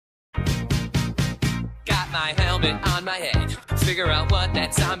got my helmet on my head. Figure out what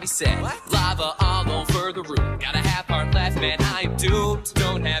that zombie said. What? Lava all over the room. Got a half heart left, man, I'm doomed.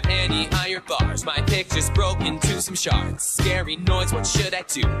 Don't have any iron bars. My pick just broke into some shards. Scary noise, what should I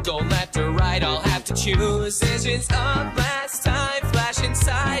do? Go left or right, I'll have to choose. Visions of last time flash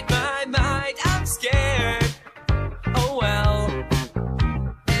inside my mind. I'm scared. Oh well.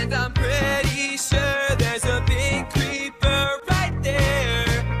 And I'm pretty sure there's a big creeper right there.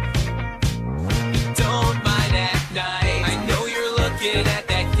 Don't mind at night. I know you're looking at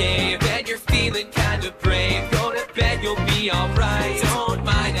that cave and you're feeling kind of brave. Go to bed, you'll be alright. Don't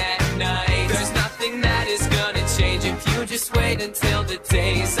mind at night. There's nothing that is gonna change if you just wait until the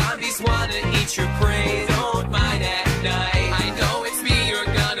day. Zombies wanna eat your brain. Don't mind at night. I know it's me you're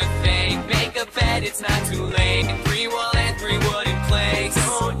gonna thank. Make a bed, it's not too late. 3 wool and 3 wooden planks.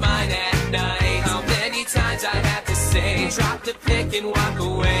 Don't mind at night. How many times I have to say, drop the pick and walk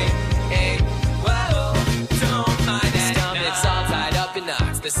away. Hey, whoa, don't mind at night. Stomach's all tied up in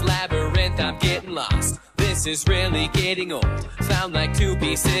knots. This labyrinth, I'm getting lost. This is really getting old. Found like 2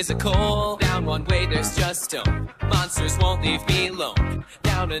 pieces of coal. Down one way, there's just stone. Monsters won't leave me alone.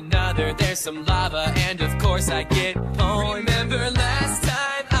 Down another, there's some lava, and of course I get home. Remember last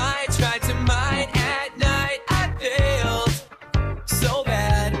time I tried to mine at night? I failed so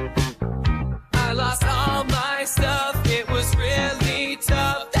bad. I lost all my stuff. It was really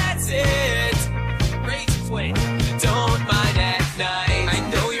tough. That's it. Rage quit. Don't mind at night. I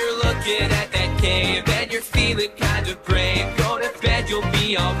know you're looking at that cave and you're feeling kind of brave. Go to bed, you'll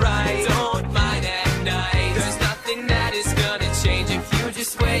be alright. Don't mind at night. There's nothing that is gonna change if you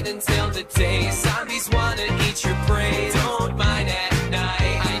just wait until the day. Zombies wanna eat your brain. Don't mind at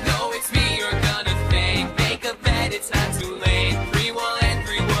night. I know it's me you're gonna thank. Make a bed, it's not too late. 3 wool and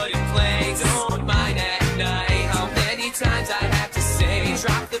 3 wooden planks. Don't mind at night. How many times I have to say,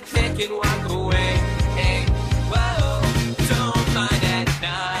 drop the pick and walk away. Hey, whoa, don't mind at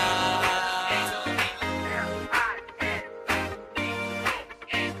night.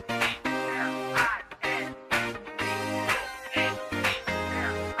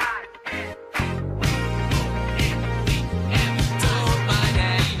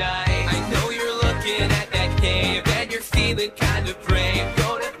 Feeling kind of brave.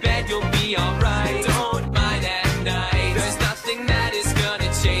 Go to bed, you'll be alright. Don't mind at night. There's nothing that is gonna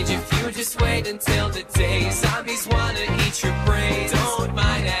change if you just wait until the day. Zombies wanna eat your brains. Don't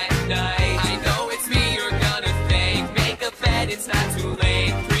mind at night. I know it's me you're gonna thank. Make a bed, it's not too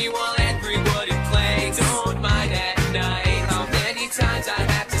late. 3 wool and 3 wooden planks. Don't mind at night. How many times I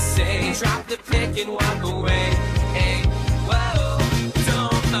have to say, drop the pick and walk away.